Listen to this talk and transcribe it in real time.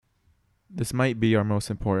This might be our most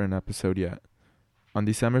important episode yet. On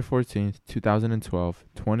December 14th, 2012,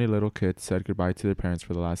 20 little kids said goodbye to their parents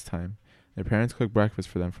for the last time. Their parents cooked breakfast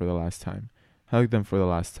for them for the last time, hugged them for the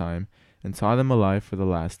last time, and saw them alive for the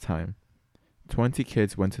last time. 20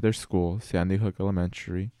 kids went to their school, Sandy Hook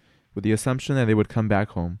Elementary, with the assumption that they would come back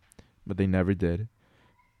home, but they never did.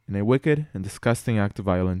 In a wicked and disgusting act of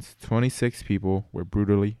violence, 26 people were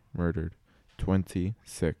brutally murdered.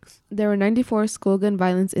 26. There were 94 school gun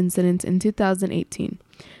violence incidents in 2018.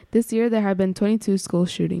 This year, there have been 22 school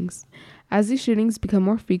shootings. As these shootings become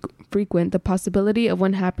more frequent, the possibility of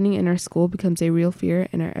one happening in our school becomes a real fear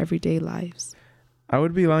in our everyday lives. I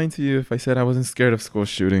would be lying to you if I said I wasn't scared of school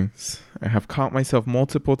shootings. I have caught myself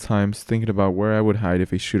multiple times thinking about where I would hide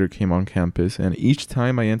if a shooter came on campus, and each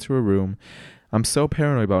time I enter a room, I'm so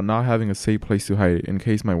paranoid about not having a safe place to hide in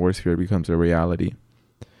case my worst fear becomes a reality.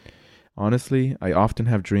 Honestly, I often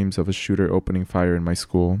have dreams of a shooter opening fire in my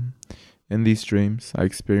school. In these dreams, I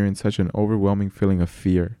experience such an overwhelming feeling of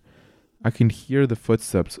fear. I can hear the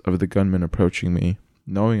footsteps of the gunman approaching me,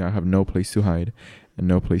 knowing I have no place to hide and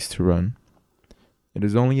no place to run. It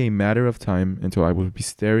is only a matter of time until I will be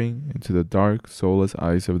staring into the dark, soulless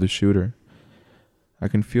eyes of the shooter. I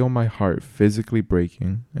can feel my heart physically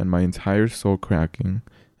breaking and my entire soul cracking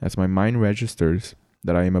as my mind registers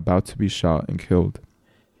that I am about to be shot and killed.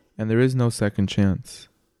 And there is no second chance.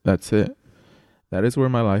 That's it. That is where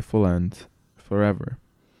my life will end, forever.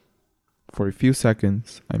 For a few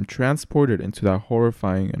seconds, I'm transported into that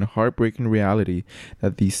horrifying and heartbreaking reality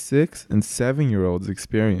that these 6 and 7-year-olds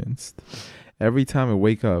experienced. Every time I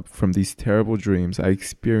wake up from these terrible dreams, I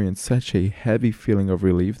experience such a heavy feeling of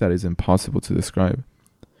relief that is impossible to describe.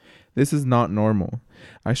 This is not normal.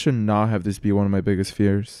 I should not have this be one of my biggest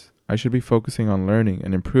fears. I should be focusing on learning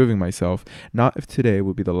and improving myself, not if today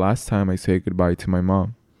will be the last time I say goodbye to my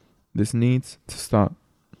mom. This needs to stop.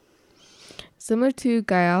 Similar to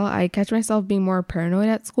Gael, I catch myself being more paranoid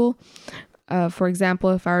at school. For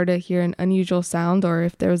example, if I were to hear an unusual sound or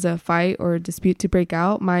if there was a fight or a dispute to break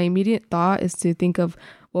out, my immediate thought is to think of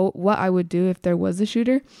what I would do if there was a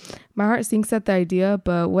shooter. My heart sinks at the idea,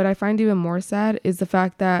 but what I find even more sad is the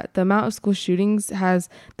fact that the amount of school shootings has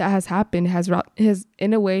happened has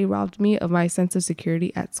in a way robbed me of my sense of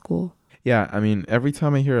security at school. Yeah, I mean, every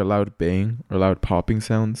time I hear a loud bang or loud popping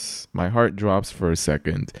sounds, my heart drops for a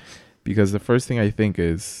second. Because the first thing I think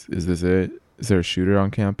is this it? Is there a shooter on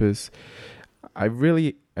campus? I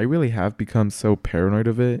really have become so paranoid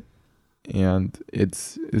of it, and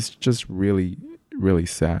it's just really, really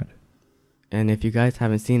sad. And if you guys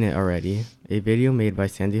haven't seen it already, a video made by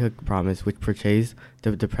Sandy Hook Promise, which portrays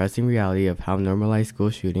the depressing reality of how normalized school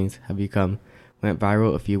shootings have become, went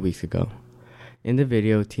viral a few weeks ago. In the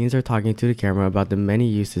video, teens are talking to the camera about the many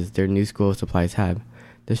uses their new school supplies have.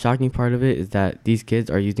 The shocking part of it is that these kids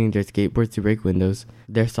are using their skateboards to break windows,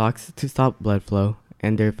 their socks to stop blood flow,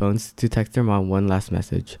 and their phones to text their mom one last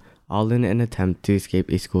message, all in an attempt to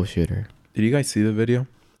escape a school shooter. Did you guys see the video?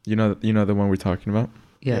 You know the one we're talking about?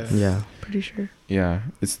 Yes. Yeah. Pretty sure. Yeah,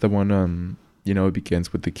 it's the one, it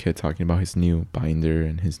begins with the kid talking about his new binder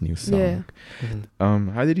and his new song. Yeah. Mm-hmm.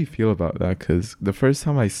 How did you feel about that? Because the first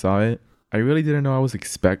time I saw it, I really didn't know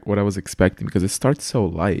what I was expecting, because it starts so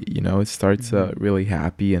light, it starts really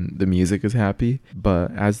happy and the music is happy.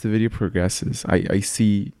 But as the video progresses, I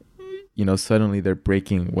see, suddenly they're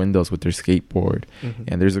breaking windows with their skateboard,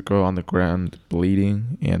 and there's a girl on the ground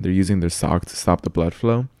bleeding, and they're using their sock to stop the blood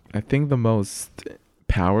flow. I think the most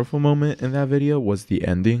powerful moment in that video was the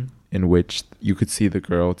ending, in which you could see the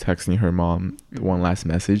girl texting her mom one last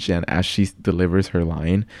message, and as she delivers her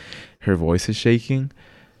line, her voice is shaking.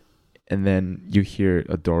 And then you hear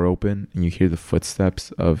a door open and you hear the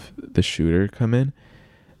footsteps of the shooter come in.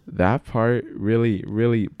 That part really,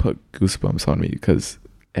 really put goosebumps on me, because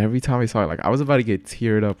every time I saw it, I was about to get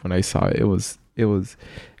teared up when I saw it. It was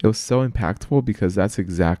so impactful, because that's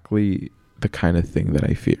exactly the kind of thing that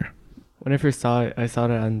I fear. When I first saw it, I saw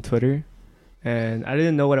it on Twitter, and I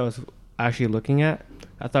didn't know what I was actually looking at.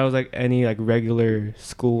 I thought it was any regular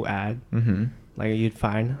school ad. Mm-hmm. You'd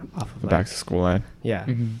find off of Back to school ad. Yeah,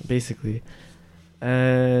 basically.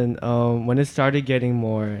 And when it started showing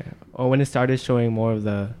more of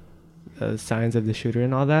the signs of the shooter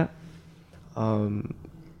and all that,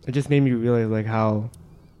 it just made me realize how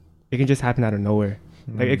it can just happen out of nowhere.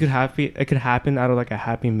 It could happen out of a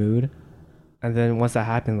happy mood, and then once that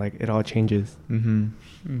happened, it all changes. And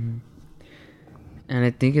I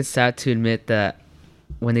think it's sad to admit that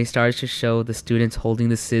when they started to show the students holding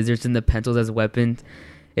the scissors and the pencils as weapons,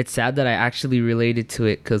 it's sad that I actually related to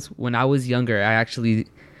it, because when I was younger, I actually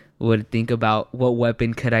would think about what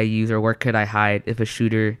weapon could I use or where could I hide if a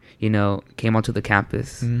shooter, came onto the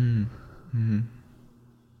campus. Mm-hmm.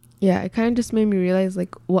 Yeah, it kind of just made me realize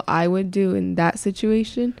like what I would do in that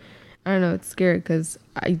situation. I don't know, it's scary because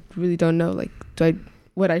I really don't know. Like,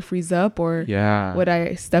 would I freeze up or Yeah. would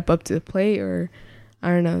I step up to the plate, or I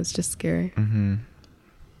don't know. It's just scary. Mm-hmm.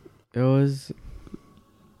 It was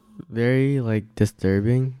very like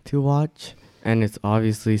disturbing to watch, and it's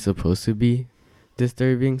obviously supposed to be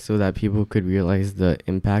disturbing so that people could realize the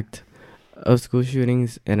impact of school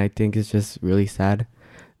shootings. And I think it's just really sad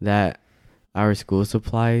that our school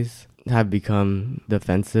supplies have become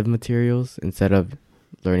defensive materials instead of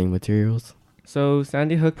learning materials. So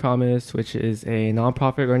Sandy Hook Promise, which is a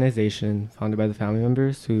nonprofit organization founded by the family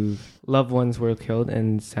members whose loved ones were killed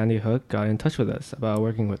in Sandy Hook, got in touch with us about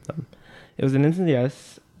working with them. It was an instant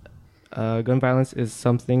yes. Gun violence is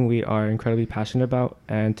something we are incredibly passionate about,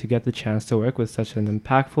 and to get the chance to work with such an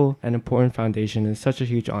impactful and important foundation is such a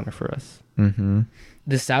huge honor for us. Mm-hmm.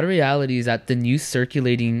 The sad reality is that the news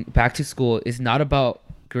circulating back to school is not about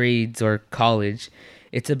grades or college.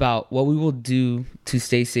 It's about what we will do to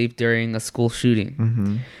stay safe during a school shooting.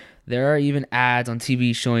 Mm-hmm. There are even ads on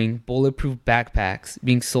TV showing bulletproof backpacks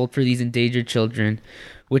being sold for these endangered children,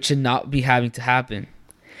 which should not be having to happen.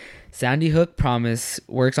 Sandy Hook Promise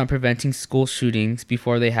works on preventing school shootings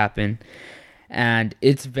before they happen, and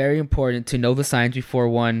it's very important to know the signs before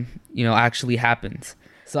one, actually happens.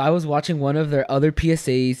 So I was watching one of their other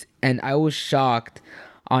PSAs, and I was shocked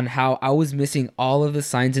on how I was missing all of the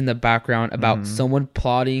signs in the background about someone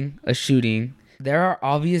plotting a shooting. There are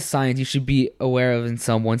obvious signs you should be aware of in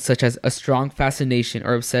someone, such as a strong fascination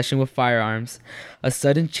or obsession with firearms, a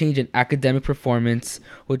sudden change in academic performance,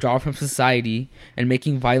 withdrawal from society, and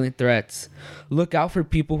making violent threats. Look out for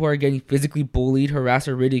people who are getting physically bullied, harassed,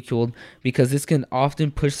 or ridiculed, because this can often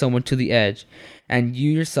push someone to the edge, and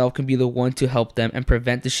you yourself can be the one to help them and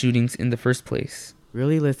prevent the shootings in the first place.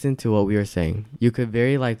 Really listen to what we are saying. You could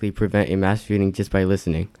very likely prevent a mass shooting just by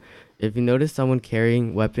listening. If you notice someone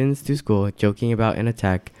carrying weapons to school, joking about an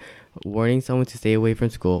attack, warning someone to stay away from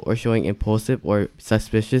school, or showing impulsive or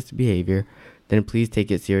suspicious behavior, then please take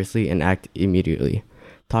it seriously and act immediately.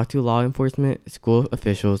 Talk to law enforcement, school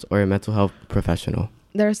officials, or a mental health professional.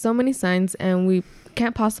 There are so many signs, and we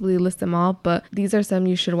can't possibly list them all, but these are some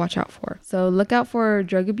you should watch out for. So look out for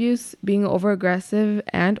drug abuse, being over-aggressive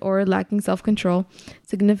and or lacking self-control,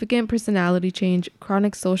 significant personality change,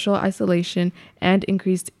 chronic social isolation, and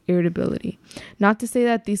increased irritability. Not to say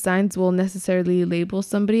that these signs will necessarily label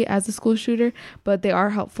somebody as a school shooter, but they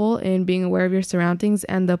are helpful in being aware of your surroundings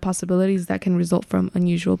and the possibilities that can result from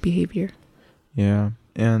unusual behavior. Yeah.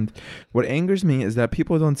 And what angers me is that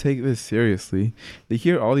people don't take this seriously. They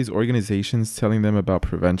hear all these organizations telling them about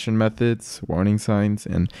prevention methods, warning signs,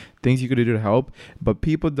 and things you could do to help, but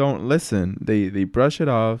people don't listen. They brush it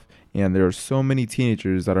off, and there are so many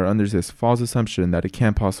teenagers that are under this false assumption that it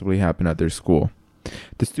can't possibly happen at their school.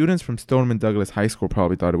 The students from Stoneman Douglas High School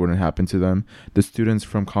probably thought it wouldn't happen to them. The students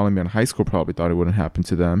from Columbian High School probably thought it wouldn't happen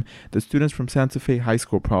to them. The students from Santa Fe High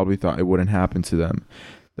School probably thought it wouldn't happen to them.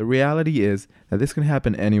 The reality is that this can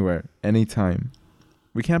happen anywhere, anytime.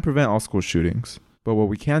 We can't prevent all school shootings, but what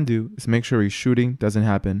we can do is make sure a shooting doesn't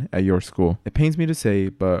happen at your school. It pains me to say,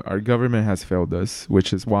 but our government has failed us,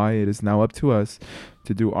 which is why it is now up to us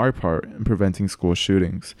to do our part in preventing school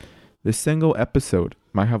shootings. This single episode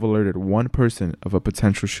might have alerted one person of a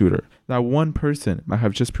potential shooter. That one person might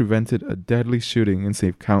have just prevented a deadly shooting and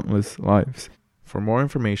saved countless lives. For more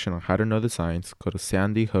information on how to know the signs, go to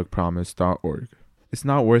sandyhookpromise.org. It's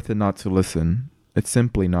not worth it not to listen. It's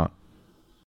simply not.